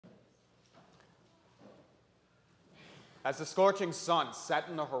As the scorching sun set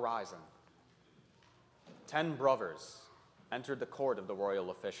in the horizon, 10 brothers entered the court of the royal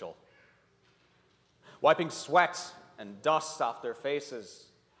official. Wiping sweat and dust off their faces,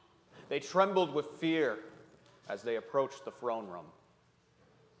 they trembled with fear as they approached the throne room.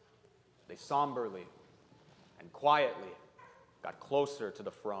 They somberly and quietly got closer to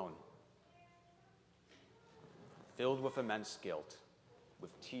the throne. Filled with immense guilt,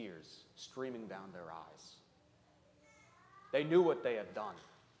 with tears streaming down their eyes. They knew what they had done.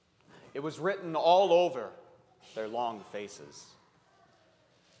 It was written all over their long faces.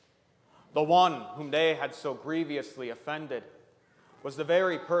 The one whom they had so grievously offended was the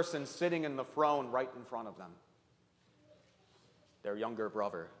very person sitting in the throne right in front of them. Their younger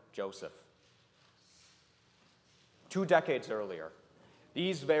brother, Joseph. 2 decades earlier,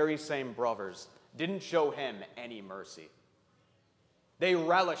 these very same brothers didn't show him any mercy. They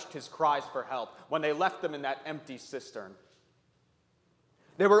relished his cries for help when they left him in that empty cistern.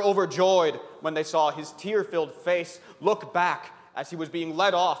 They were overjoyed when they saw his tear-filled face look back as he was being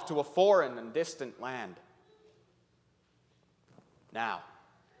led off to a foreign and distant land. Now,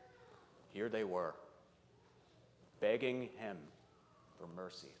 here they were, begging him for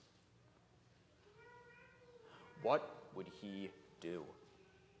mercy. What would he do?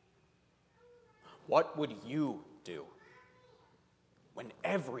 What would you do when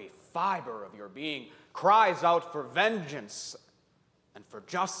every fiber of your being cries out for vengeance and for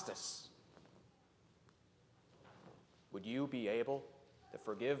justice? Would you be able to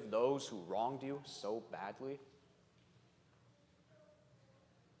forgive those who wronged you so badly?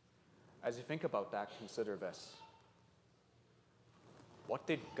 As you think about that, consider this. What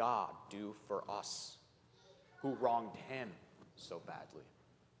did God do for us who wronged him so badly?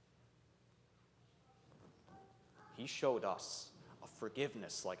 He showed us a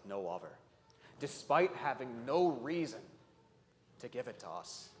forgiveness like no other, despite having no reason to give it to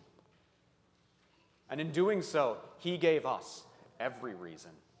us. And in doing so, he gave us every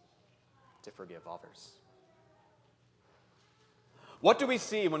reason to forgive others. What do we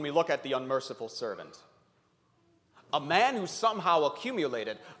see when we look at the unmerciful servant? A man who somehow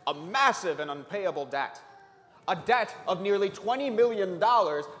accumulated a massive and unpayable debt. A debt of nearly $20 million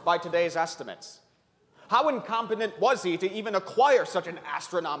by today's estimates. How incompetent was he to even acquire such an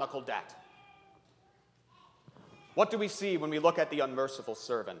astronomical debt? What do we see when we look at the unmerciful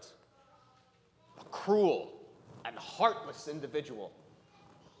servant? A cruel and heartless individual.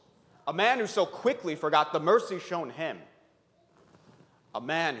 A man who so quickly forgot the mercy shown him. A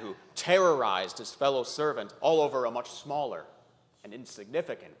man who terrorized his fellow servant all over a much smaller and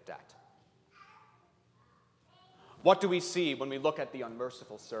insignificant debt. What do we see when we look at the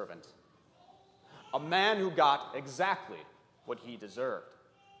unmerciful servant? A man who got exactly what he deserved.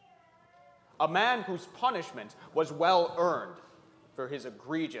 A man whose punishment was well earned for his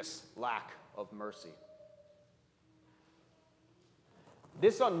egregious lack of mercy.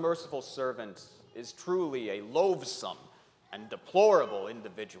 This unmerciful servant is truly a loathsome and deplorable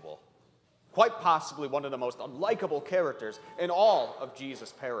individual, quite possibly one of the most unlikable characters in all of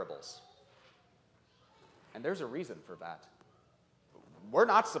Jesus' parables. And there's a reason for that. We're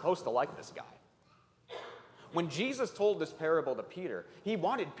not supposed to like this guy. When Jesus told this parable to Peter, he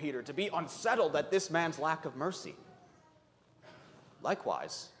wanted Peter to be unsettled at this man's lack of mercy.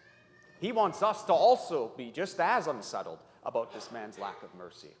 Likewise, he wants us to also be just as unsettled about this man's lack of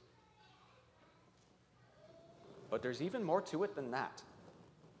mercy. But there's even more to it than that.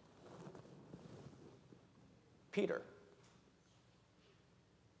 Peter,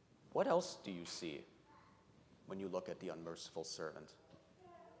 what else do you see when you look at the unmerciful servant?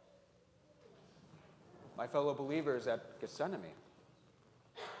 My fellow believers at Gethsemane,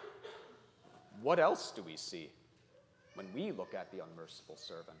 what else do we see when we look at the unmerciful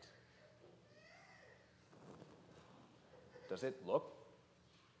servant? Does it look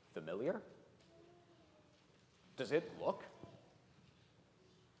familiar? Does it look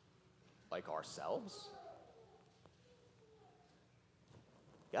like ourselves?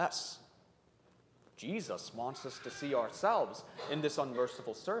 Yes. Jesus wants us to see ourselves in this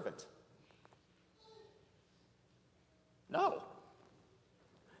unmerciful servant. No.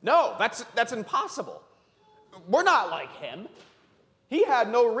 No, that's impossible. We're not like him. He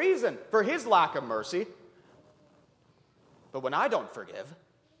had no reason for his lack of mercy. But when I don't forgive,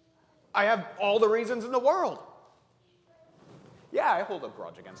 I have all the reasons in the world. Yeah, I hold a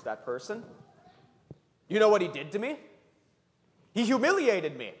grudge against that person. You know what he did to me? He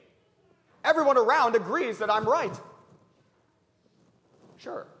humiliated me. Everyone around agrees that I'm right.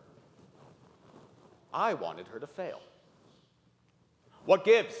 Sure. I wanted her to fail. What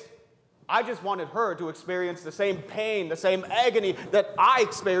gives? I just wanted her to experience the same pain, the same agony that I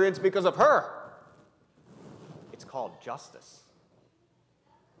experienced because of her. It's called justice.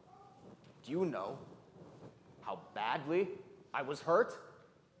 Do you know how badly I was hurt?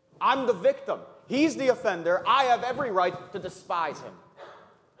 I'm the victim. He's the offender. I have every right to despise him.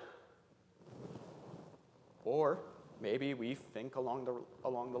 Or maybe we think along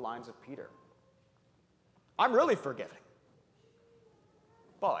the lines of Peter. I'm really forgiving.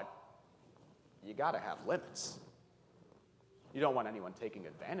 But you got to have limits. You don't want anyone taking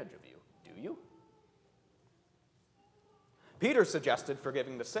advantage of you, do you? Peter suggested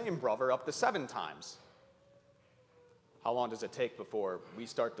forgiving the same brother up to 7 times. How long does it take before we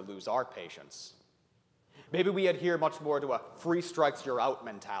start to lose our patience? Maybe we adhere much more to a 3 strikes you're out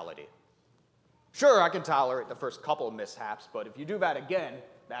mentality. Sure, I can tolerate the first couple of mishaps, but if you do that again,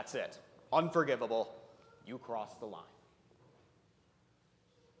 that's it. Unforgivable. You cross the line.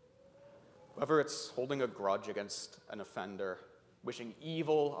 Whether it's holding a grudge against an offender, wishing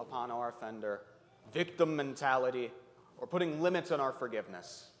evil upon our offender, victim mentality, or putting limits on our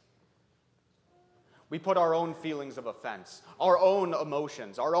forgiveness, we put our own feelings of offense, our own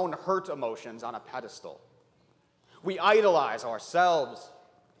emotions, our own hurt emotions on a pedestal. We idolize ourselves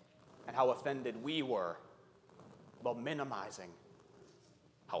and how offended we were, while minimizing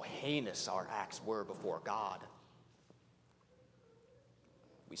how heinous our acts were before God.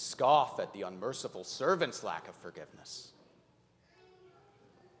 We scoff at the unmerciful servant's lack of forgiveness,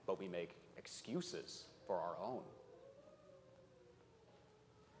 but we make excuses for our own.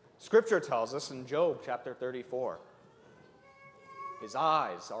 Scripture tells us in Job chapter 34, his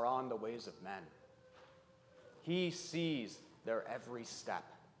eyes are on the ways of men. He sees their every step.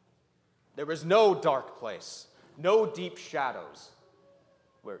 There is no dark place, no deep shadows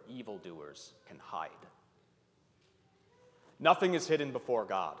where evildoers can hide. Nothing is hidden before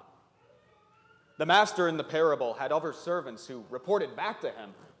God. The master in the parable had other servants who reported back to him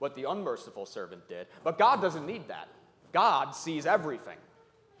what the unmerciful servant did, but God doesn't need that. God sees everything.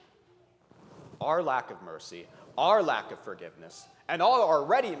 Our lack of mercy, our lack of forgiveness, and our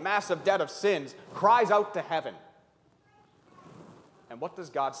already massive debt of sins cries out to heaven. And what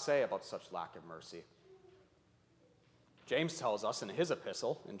does God say about such lack of mercy? James tells us in his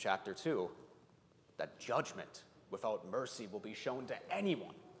epistle, in chapter 2, that judgment without mercy will be shown to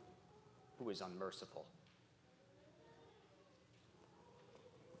anyone who is unmerciful.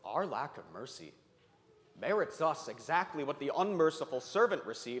 Our lack of mercy merits us exactly what the unmerciful servant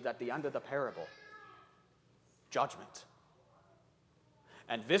received at the end of the parable: judgment.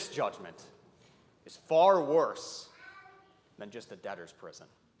 And this judgment is far worse than just a debtor's prison.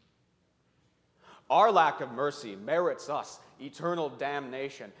 Our lack of mercy merits us eternal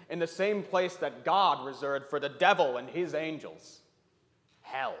damnation in the same place that God reserved for the devil and his angels: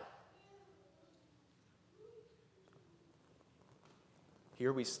 hell.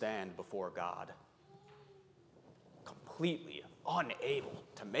 Here we stand before God, completely unable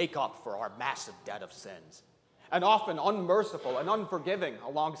to make up for our massive debt of sins, and often unmerciful and unforgiving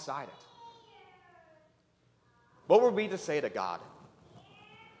alongside it. What were we to say to God?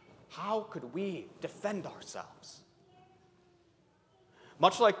 How could we defend ourselves?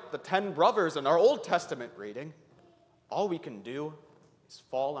 Much like the 10 brothers in our Old Testament reading, all we can do is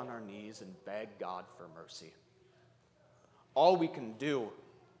fall on our knees and beg God for mercy. All we can do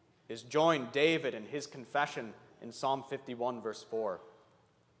is join David in his confession in Psalm 51, verse 4.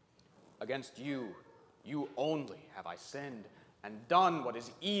 Against you, you only have I sinned and done what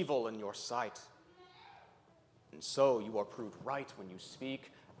is evil in your sight. And so you are proved right when you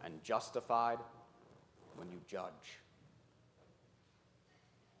speak and justified when you judge.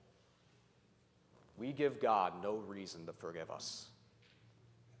 We give God no reason to forgive us.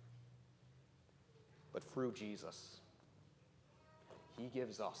 But through Jesus, he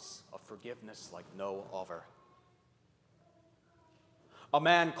gives us a forgiveness like no other. A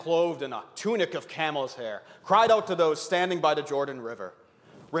man clothed in a tunic of camel's hair cried out to those standing by the Jordan River,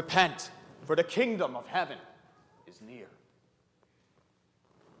 "Repent, for the kingdom of heaven is near."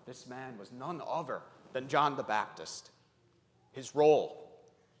 This man was none other than John the Baptist. His role: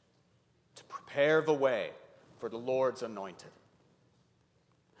 to prepare the way for the Lord's anointed.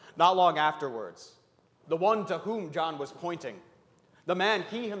 Not long afterwards, the one to whom John was pointing, the man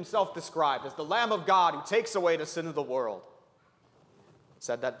he himself described as the Lamb of God who takes away the sin of the world,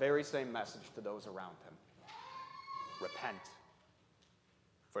 said that very same message to those around him: repent,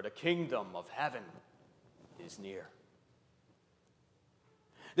 for the kingdom of heaven is near.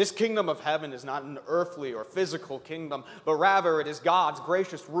 This kingdom of heaven is not an earthly or physical kingdom, but rather it is God's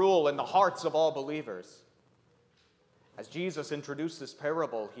gracious rule in the hearts of all believers. As Jesus introduced this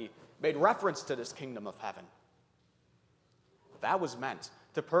parable, he made reference to this kingdom of heaven. That was meant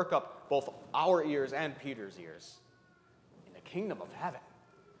to perk up both our ears and Peter's ears. In the kingdom of heaven,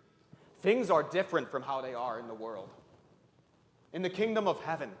 things are different from how they are in the world. In the kingdom of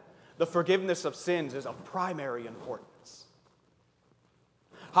heaven, the forgiveness of sins is of primary importance.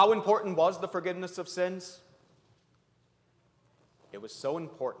 How important was the forgiveness of sins? It was so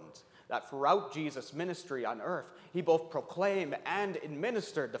important that throughout Jesus' ministry on earth, he both proclaimed and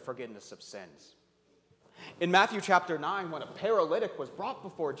administered the forgiveness of sins. In Matthew chapter 9, when a paralytic was brought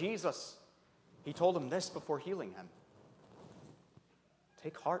before Jesus, he told him this before healing him.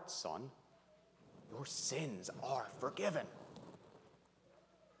 "Take heart, son. Your sins are forgiven."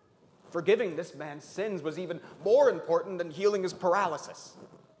 Forgiving this man's sins was even more important than healing his paralysis.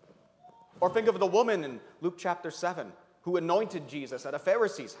 Or think of the woman in Luke chapter 7 who anointed Jesus at a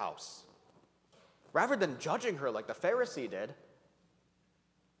Pharisee's house. Rather than judging her like the Pharisee did,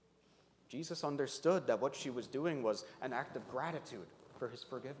 Jesus understood that what she was doing was an act of gratitude for his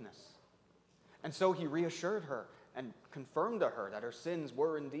forgiveness. And so he reassured her and confirmed to her that her sins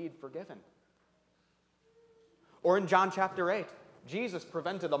were indeed forgiven. Or in John chapter 8, Jesus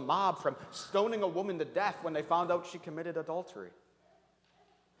prevented a mob from stoning a woman to death when they found out she committed adultery.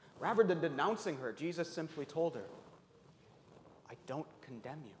 Rather than denouncing her, Jesus simply told her, "I don't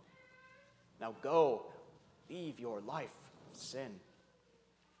condemn you. Now go, leave your life of sin."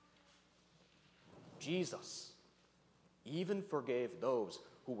 Jesus even forgave those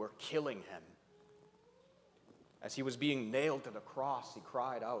who were killing him. As he was being nailed to the cross, he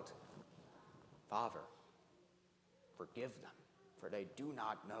cried out, "Father, forgive them, for they do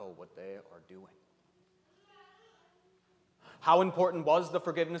not know what they are doing." How important was the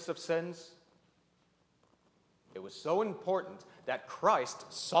forgiveness of sins? It was so important that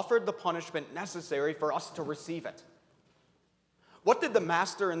Christ suffered the punishment necessary for us to receive it. What did the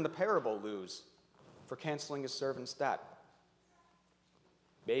master in the parable lose for canceling his servant's debt?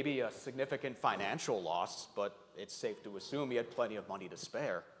 Maybe a significant financial loss, but it's safe to assume he had plenty of money to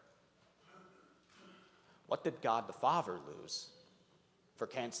spare. What did God the Father lose for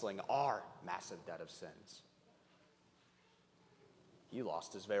canceling our massive debt of sins? He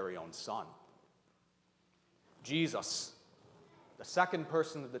lost his very own son. Jesus, the second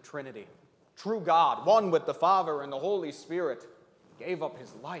person of the Trinity, true God, one with the Father and the Holy Spirit, gave up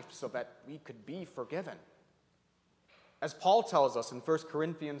his life so that we could be forgiven. As Paul tells us in 1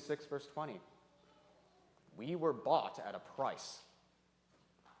 Corinthians 6, verse 20, we were bought at a price.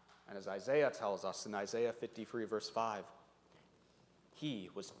 And as Isaiah tells us in Isaiah 53, verse 5, he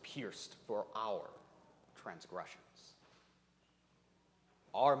was pierced for our transgressions.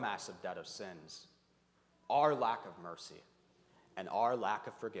 Our massive debt of sins, our lack of mercy, and our lack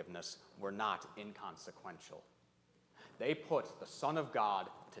of forgiveness were not inconsequential. They put the Son of God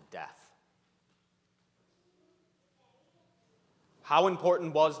to death. How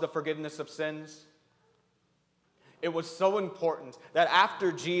important was the forgiveness of sins? It was so important that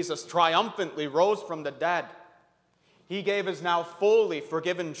after Jesus triumphantly rose from the dead, he gave his now fully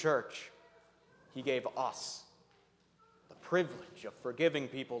forgiven church. He gave us the privilege of forgiving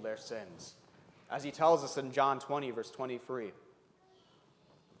people their sins. As he tells us in John 20, verse 23,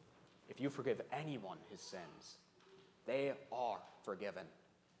 if you forgive anyone his sins, they are forgiven.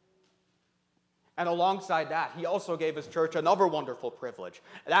 And alongside that, he also gave his church another wonderful privilege.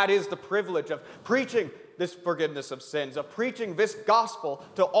 That is the privilege of preaching this forgiveness of sins, of preaching this gospel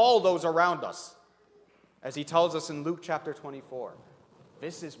to all those around us. As he tells us in Luke chapter 24,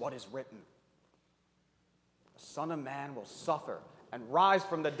 this is what is written. The Son of Man will suffer and rise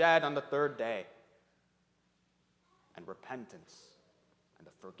from the dead on the third day. And repentance and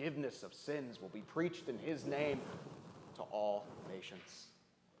the forgiveness of sins will be preached in his name to all nations.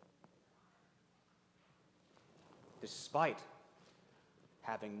 Despite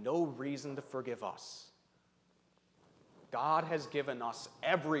having no reason to forgive us, God has given us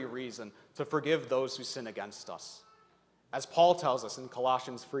every reason to forgive those who sin against us. As Paul tells us in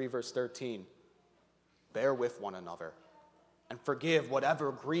Colossians 3, verse 13, bear with one another and forgive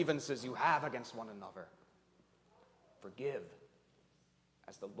whatever grievances you have against one another. Forgive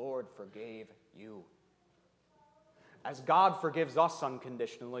as the Lord forgave you. As God forgives us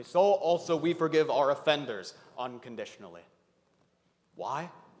unconditionally, so also we forgive our offenders unconditionally.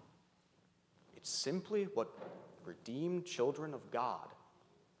 Why? It's simply what redeemed children of God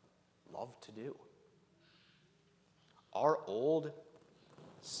love to do. Our old,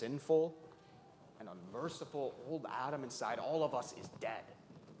 sinful, and unmerciful old Adam inside all of us is dead.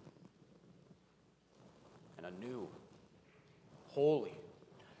 And a new, holy,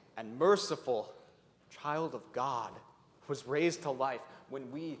 and merciful child of God was raised to life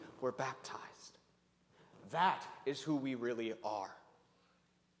when we were baptized. That is who we really are.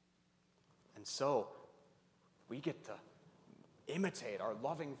 And so, we get to imitate our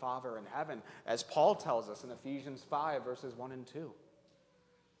loving Father in heaven, as Paul tells us in Ephesians 5, verses 1 and 2.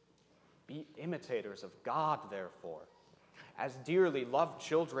 Be imitators of God, therefore, as dearly loved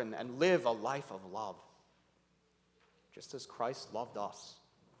children, and live a life of love, just as Christ loved us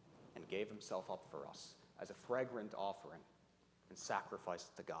and gave himself up for us as a fragrant offering and sacrifice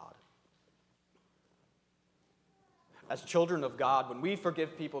to God. As children of God, when we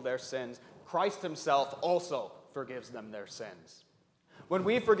forgive people their sins, Christ himself also forgives them their sins. When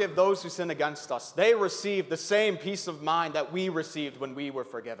we forgive those who sin against us, they receive the same peace of mind that we received when we were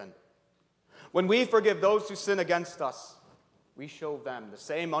forgiven. When we forgive those who sin against us, we show them the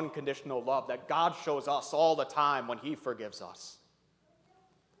same unconditional love that God shows us all the time when he forgives us.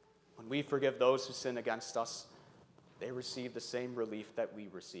 When we forgive those who sin against us, they receive the same relief that we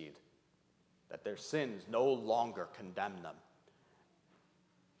received, that their sins no longer condemn them.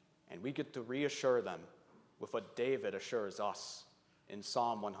 And we get to reassure them with what David assures us in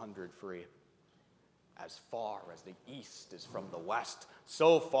Psalm 103. As far as the east is from the west,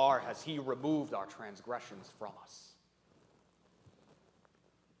 so far has he removed our transgressions from us.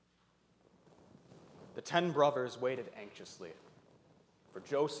 The 10 brothers waited anxiously for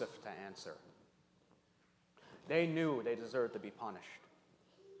Joseph to answer. They knew they deserved to be punished.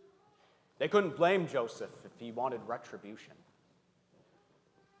 They couldn't blame Joseph if he wanted retribution.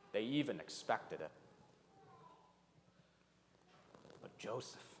 They even expected it. But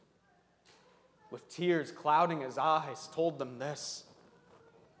Joseph, with tears clouding his eyes, told them this: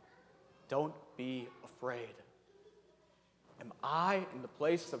 "Don't be afraid. Am I in the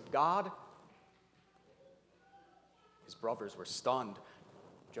place of God?" His brothers were stunned.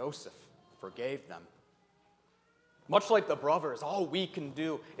 Joseph forgave them. Much like the brothers, all we can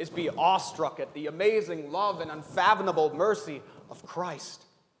do is be awestruck at the amazing love and unfathomable mercy of Christ.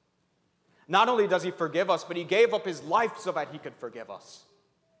 Not only does he forgive us, but he gave up his life so that he could forgive us.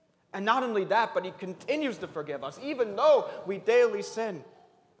 And not only that, but he continues to forgive us, even though we daily sin.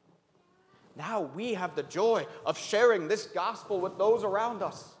 Now we have the joy of sharing this gospel with those around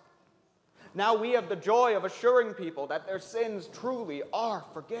us. Now we have the joy of assuring people that their sins truly are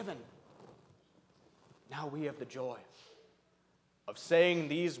forgiven. Now we have the joy of saying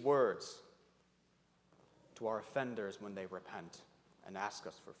these words to our offenders when they repent and ask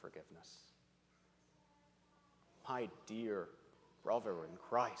us for forgiveness. My dear brother in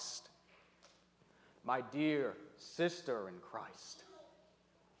Christ, my dear sister in Christ,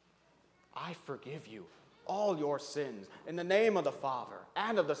 I forgive you all your sins in the name of the Father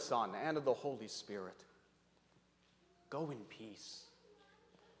and of the Son and of the Holy Spirit. Go in peace.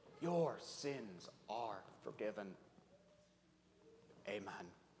 Your sins are forgiven. Amen.